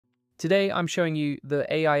Today, I'm showing you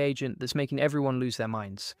the AI agent that's making everyone lose their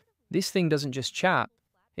minds. This thing doesn't just chat,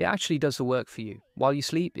 it actually does the work for you. While you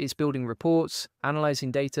sleep, it's building reports,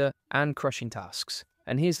 analyzing data, and crushing tasks.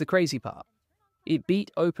 And here's the crazy part. It beat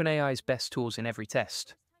OpenAI's best tools in every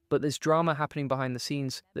test. But there's drama happening behind the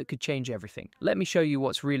scenes that could change everything. Let me show you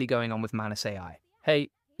what's really going on with Manus AI. Hey,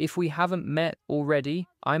 if we haven't met already,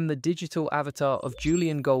 I'm the digital avatar of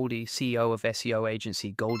Julian Goldie, CEO of SEO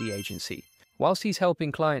agency Goldie Agency. Whilst he's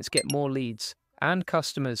helping clients get more leads and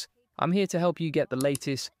customers, I'm here to help you get the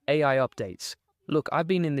latest AI updates. Look, I've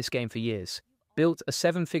been in this game for years. Built a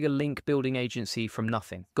 7-figure link building agency from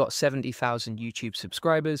nothing. Got 70,000 YouTube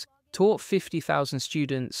subscribers, taught 50,000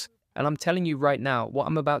 students, and I'm telling you right now, what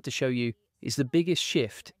I'm about to show you is the biggest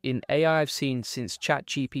shift in AI I've seen since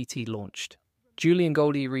ChatGPT launched. Julian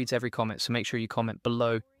Goldie reads every comment, so make sure you comment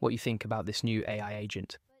below what you think about this new AI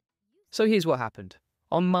agent. So here's what happened.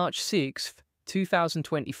 On March 6th,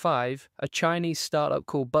 2025, a Chinese startup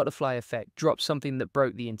called Butterfly Effect dropped something that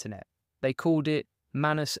broke the internet. They called it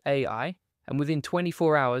Manus AI, and within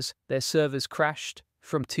 24 hours, their servers crashed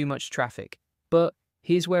from too much traffic. But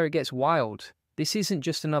here's where it gets wild. This isn't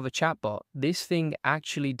just another chatbot. This thing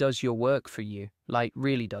actually does your work for you, like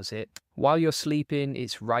really does it. While you're sleeping,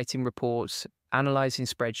 it's writing reports, analyzing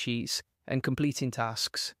spreadsheets, and completing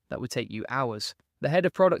tasks that would take you hours. The head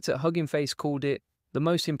of product at Hugging Face called it the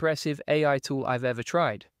most impressive AI tool I've ever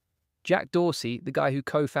tried. Jack Dorsey, the guy who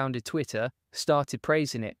co-founded Twitter, started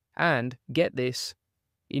praising it. And, get this,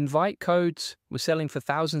 invite codes were selling for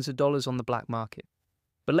thousands of dollars on the black market.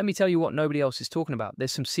 But let me tell you what nobody else is talking about.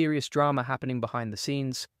 There's some serious drama happening behind the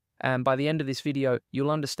scenes, and by the end of this video,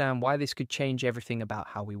 you'll understand why this could change everything about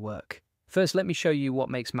how we work. First, let me show you what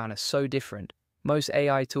makes Manus so different. Most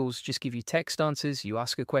AI tools just give you text answers, you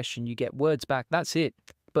ask a question, you get words back, that's it.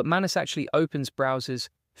 But Manus actually opens browsers,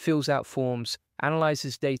 fills out forms,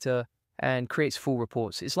 analyzes data, and creates full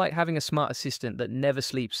reports. It's like having a smart assistant that never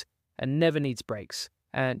sleeps and never needs breaks.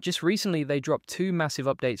 And just recently, they dropped 2 massive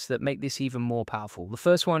updates that make this even more powerful. The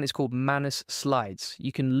first one is called Manus Slides.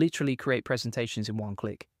 You can literally create presentations in one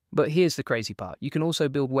click. But here's the crazy part. You can also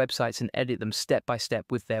build websites and edit them step by step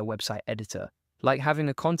with their website editor, like having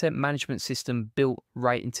a content management system built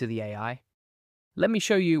right into the AI. Let me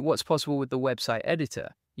show you what's possible with the website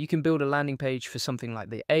editor. You can build a landing page for something like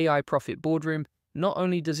the AI Profit Boardroom. Not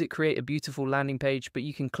only does it create a beautiful landing page, but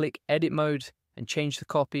you can click edit mode and change the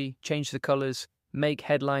copy, change the colors, make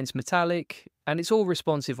headlines metallic, and it's all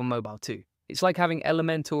responsive on mobile too. It's like having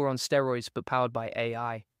Elementor on steroids but powered by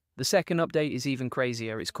AI. The second update is even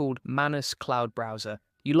crazier. It's called Manus Cloud Browser.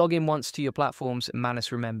 You log in once to your platforms and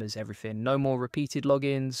Manus remembers everything. No more repeated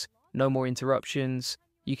logins, no more interruptions.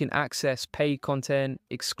 You can access paid content,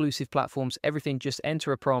 exclusive platforms, everything. Just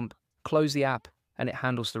enter a prompt, close the app, and it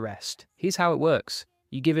handles the rest. Here's how it works.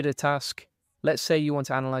 You give it a task. Let's say you want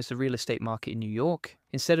to analyze the real estate market in New York.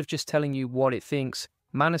 Instead of just telling you what it thinks,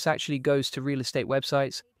 Manus actually goes to real estate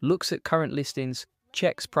websites, looks at current listings,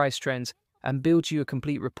 checks price trends, and builds you a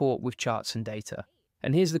complete report with charts and data.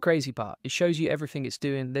 And here's the crazy part. It shows you everything it's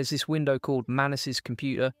doing. There's this window called Manus's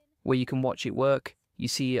Computer where you can watch it work. You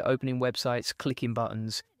see it opening websites, clicking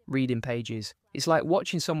buttons, reading pages. It's like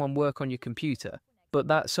watching someone work on your computer, but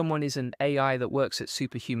that someone is an AI that works at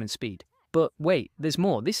superhuman speed. But wait, there's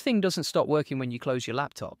more. This thing doesn't stop working when you close your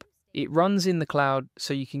laptop. It runs in the cloud,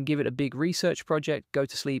 so you can give it a big research project, go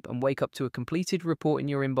to sleep, and wake up to a completed report in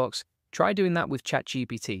your inbox. Try doing that with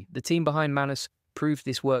ChatGPT. The team behind Manus proved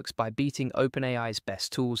this works by beating OpenAI's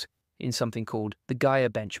best tools in something called the Gaia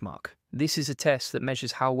benchmark. This is a test that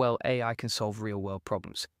measures how well AI can solve real-world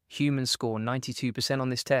problems. Humans score 92% on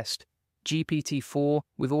this test. GPT-4,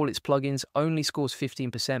 with all its plugins, only scores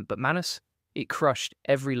 15%, but Manus, it crushed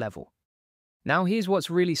every level. Now here's what's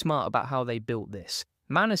really smart about how they built this.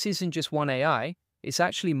 Manus isn't just one AI, it's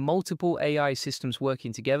actually multiple AI systems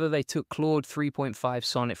working together. They took Claude 3.5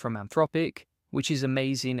 Sonnet from Anthropic, which is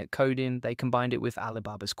amazing at coding. They combined it with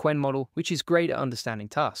Alibaba's Qwen model, which is great at understanding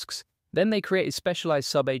tasks. Then they created specialized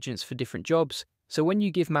sub-agents for different jobs. So when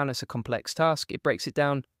you give Manus a complex task, it breaks it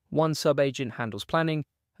down. One sub-agent handles planning,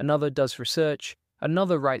 another does research,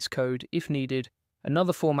 another writes code if needed,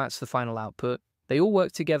 another formats the final output. They all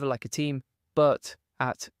work together like a team, but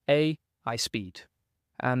at AI speed.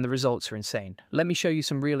 And the results are insane. Let me show you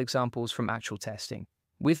some real examples from actual testing.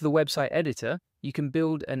 With the website editor, you can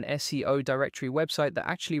build an SEO directory website that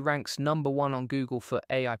actually ranks #1 on Google for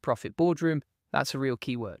AI Profit Boardroom. That's a real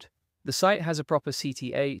keyword. The site has a proper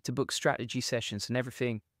CTA to book strategy sessions and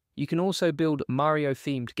everything. You can also build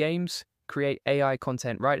Mario-themed games, create AI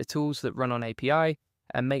content writer tools that run on API,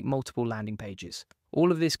 and make multiple landing pages.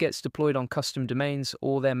 All of this gets deployed on custom domains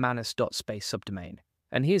or their Manus.space subdomain.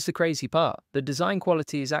 And here's the crazy part. The design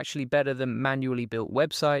quality is actually better than manually built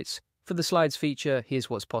websites. For the slides feature, here's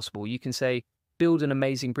what's possible. You can say, build an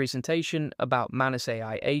amazing presentation about Manus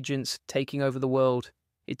AI agents taking over the world.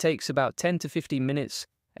 It takes about 10 to 15 minutes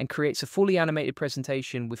and creates a fully animated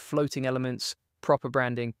presentation with floating elements, proper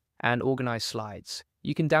branding, and organized slides.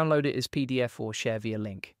 You can download it as PDF or share via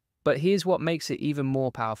link. But here's what makes it even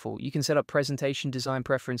more powerful. You can set up presentation design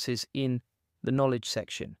preferences in the knowledge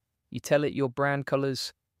section. You tell it your brand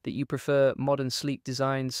colors, that you prefer modern sleek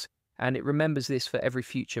designs, and it remembers this for every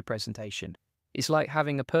future presentation. It's like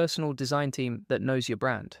having a personal design team that knows your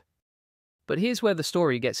brand. But here's where the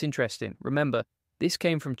story gets interesting. Remember, this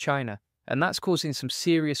came from China, and that's causing some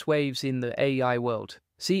serious waves in the AI world.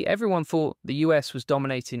 See, everyone thought the US was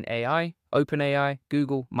dominating AI, OpenAI,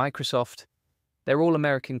 Google, Microsoft. They're all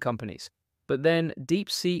American companies. But then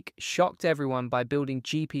DeepSeek shocked everyone by building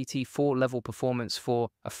GPT-4 level performance for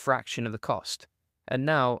a fraction of the cost. And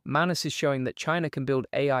now Manus is showing that China can build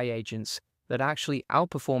AI agents that actually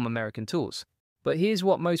outperform American tools. But here's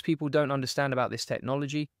what most people don't understand about this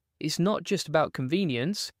technology. It's not just about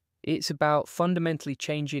convenience, it's about fundamentally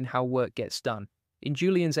changing how work gets done. In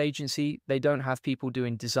Julian's agency, they don't have people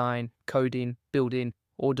doing design, coding, building,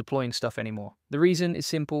 or deploying stuff anymore. The reason is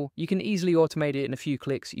simple. You can easily automate it in a few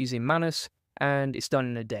clicks using Manus, and it's done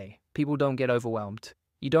in a day. People don't get overwhelmed.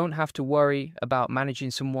 You don't have to worry about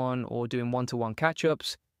managing someone or doing one-to-one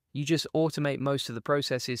catch-ups. You just automate most of the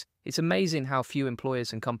processes. It's amazing how few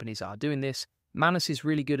employers and companies are doing this. Manus is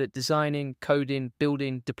really good at designing, coding,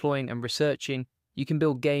 building, deploying, and researching. You can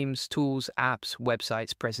build games, tools, apps,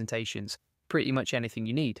 websites, presentations, pretty much anything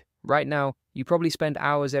you need. Right now, you probably spend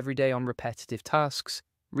hours every day on repetitive tasks,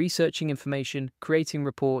 researching information, creating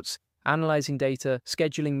reports, analyzing data,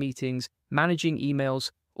 scheduling meetings, managing emails.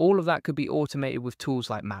 All of that could be automated with tools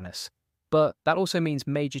like Manus. But that also means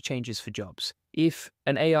major changes for jobs. If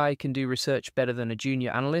an AI can do research better than a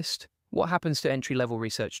junior analyst, what happens to entry-level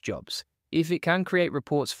research jobs? If it can create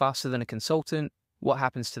reports faster than a consultant, what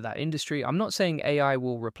happens to that industry? I'm not saying AI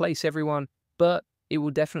will replace everyone, but it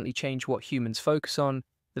will definitely change what humans focus on.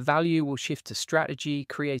 The value will shift to strategy,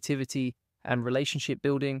 creativity, and relationship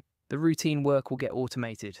building. The routine work will get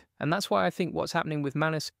automated. And that's why I think what's happening with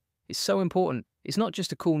Manus is so important. It's not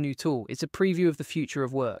just a cool new tool, it's a preview of the future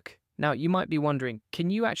of work. Now, you might be wondering, can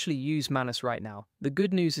you actually use Manus right now? The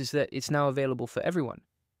good news is that it's now available for everyone.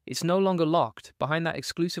 It's no longer locked behind that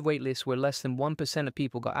exclusive waitlist where less than 1% of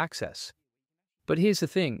people got access. But here's the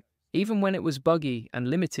thing. Even when it was buggy and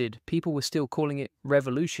limited, people were still calling it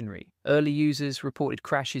revolutionary. Early users reported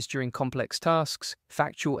crashes during complex tasks,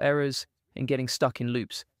 factual errors, and getting stuck in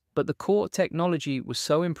loops. But the core technology was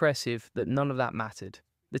so impressive that none of that mattered.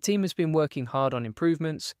 The team has been working hard on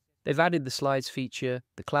improvements. They've added the slides feature,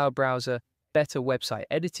 the cloud browser, better website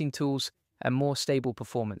editing tools, and more stable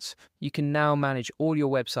performance. You can now manage all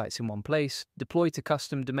your websites in one place, deploy to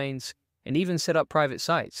custom domains, and even set up private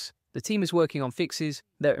sites. The team is working on fixes,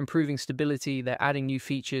 they're improving stability, they're adding new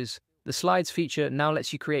features. The slides feature now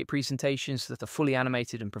lets you create presentations that are fully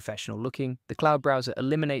animated and professional looking. The cloud browser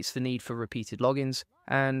eliminates the need for repeated logins,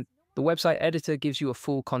 and the website editor gives you a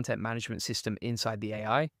full content management system inside the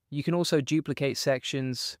AI. You can also duplicate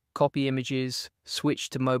sections, copy images, switch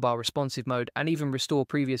to mobile responsive mode, and even restore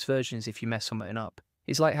previous versions if you mess something up.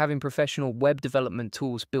 It's like having professional web development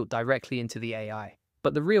tools built directly into the AI.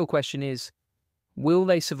 But the real question is, will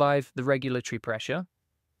they survive the regulatory pressure?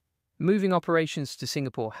 Moving operations to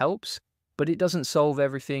Singapore helps, but it doesn't solve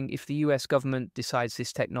everything. If the US government decides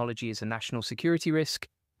this technology is a national security risk,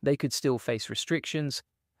 they could still face restrictions.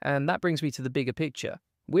 And that brings me to the bigger picture.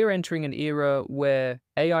 We're entering an era where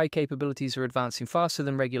AI capabilities are advancing faster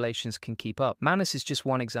than regulations can keep up. Manus is just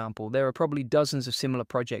one example. There are probably dozens of similar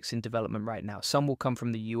projects in development right now. Some will come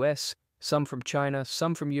from the US, some from China,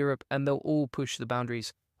 some from Europe, and they'll all push the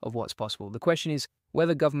boundaries of what's possible. The question is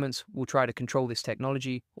whether governments will try to control this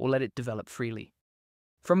technology or let it develop freely.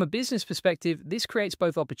 From a business perspective, this creates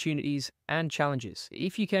both opportunities and challenges.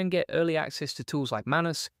 If you can get early access to tools like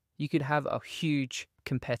Manus, you could have a huge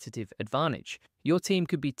competitive advantage. Your team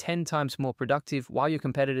could be 10 times more productive while your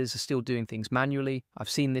competitors are still doing things manually. I've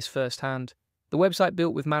seen this firsthand. The website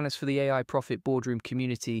built with Manus for the AI Profit Boardroom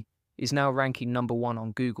community is now ranking #1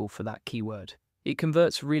 on Google for that keyword. It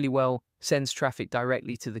converts really well, sends traffic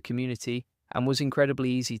directly to the community, and was incredibly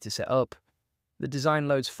easy to set up. The design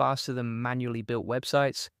loads faster than manually built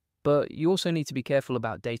websites, but you also need to be careful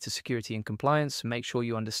about data security and compliance. Make sure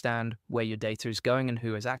you understand where your data is going and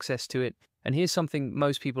who has access to it. And here's something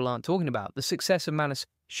most people aren't talking about. The success of Manus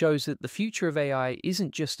shows that the future of AI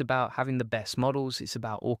isn't just about having the best models, it's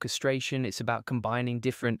about orchestration, it's about combining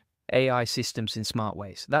different AI systems in smart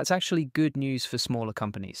ways. That's actually good news for smaller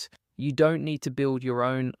companies. You don't need to build your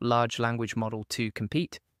own large language model to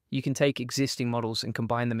compete. You can take existing models and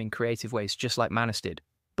combine them in creative ways, just like Manus did.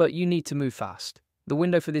 But you need to move fast. The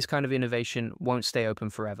window for this kind of innovation won't stay open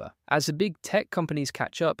forever. As the big tech companies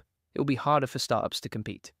catch up, it'll be harder for startups to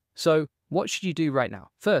compete. So, what should you do right now?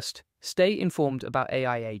 First, stay informed about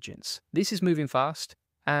AI agents. This is moving fast,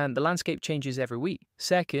 and the landscape changes every week.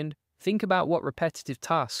 Second, think about what repetitive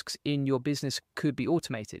tasks in your business could be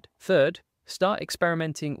automated. Third, start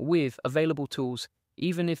experimenting with available tools,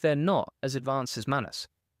 even if they're not as advanced as Manus.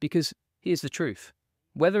 Because here's the truth.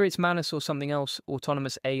 Whether it's Manus or something else,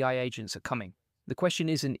 autonomous AI agents are coming. The question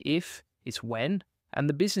isn't if, it's when, and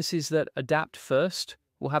the businesses that adapt first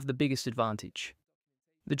will have the biggest advantage.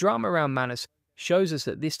 The drama around Manus shows us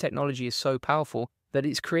that this technology is so powerful that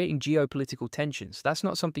it's creating geopolitical tensions. That's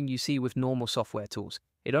not something you see with normal software tools.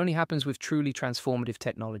 It only happens with truly transformative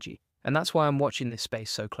technology. And that's why I'm watching this space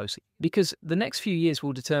so closely. Because the next few years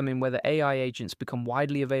will determine whether AI agents become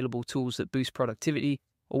widely available tools that boost productivity,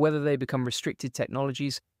 or whether they become restricted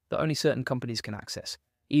technologies that only certain companies can access.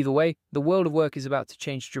 Either way, the world of work is about to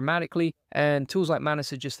change dramatically, and tools like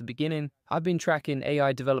Manus are just the beginning. I've been tracking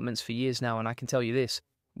AI developments for years now, and I can tell you this,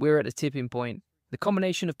 we're at a tipping point. The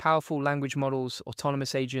combination of powerful language models,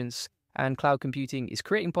 autonomous agents, and cloud computing is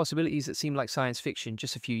creating possibilities that seemed like science fiction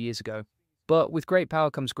just a few years ago. But with great power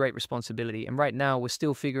comes great responsibility, and right now we're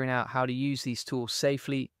still figuring out how to use these tools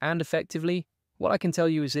safely and effectively. What I can tell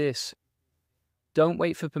you is this: don't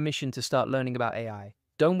wait for permission to start learning about AI.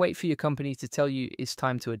 Don't wait for your company to tell you it's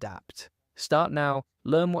time to adapt. Start now,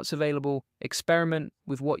 learn what's available, experiment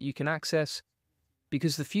with what you can access,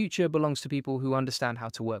 because the future belongs to people who understand how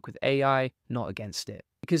to work with AI, not against it.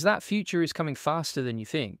 Because that future is coming faster than you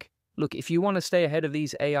think. Look, if you want to stay ahead of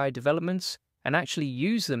these AI developments and actually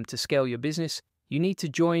use them to scale your business, you need to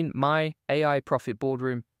join my AI Profit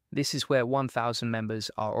Boardroom. This is where 1,000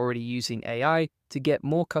 members are already using AI to get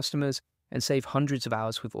more customers and save hundreds of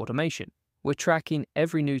hours with automation. We're tracking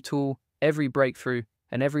every new tool, every breakthrough,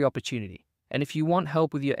 and every opportunity. And if you want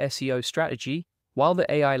help with your SEO strategy, while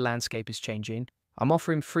the AI landscape is changing, I'm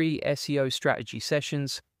offering free SEO strategy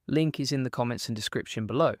sessions. Link is in the comments and description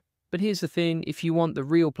below. But here's the thing, if you want the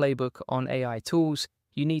real playbook on AI tools,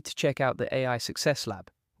 you need to check out the AI Success Lab.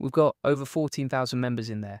 We've got over 14,000 members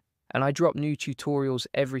in there, and I drop new tutorials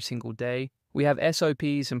every single day. We have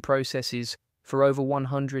SOPs and processes for over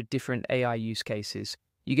 100 different AI use cases.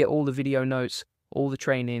 You get all the video notes, all the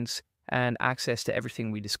trainings, and access to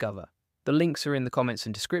everything we discover. The links are in the comments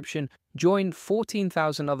and description. Join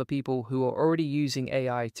 14,000 other people who are already using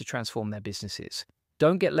AI to transform their businesses.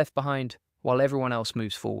 Don't get left behind while everyone else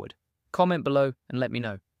moves forward. Comment below and let me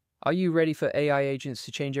know. Are you ready for AI agents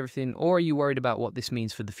to change everything, or are you worried about what this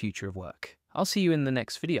means for the future of work? I'll see you in the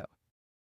next video.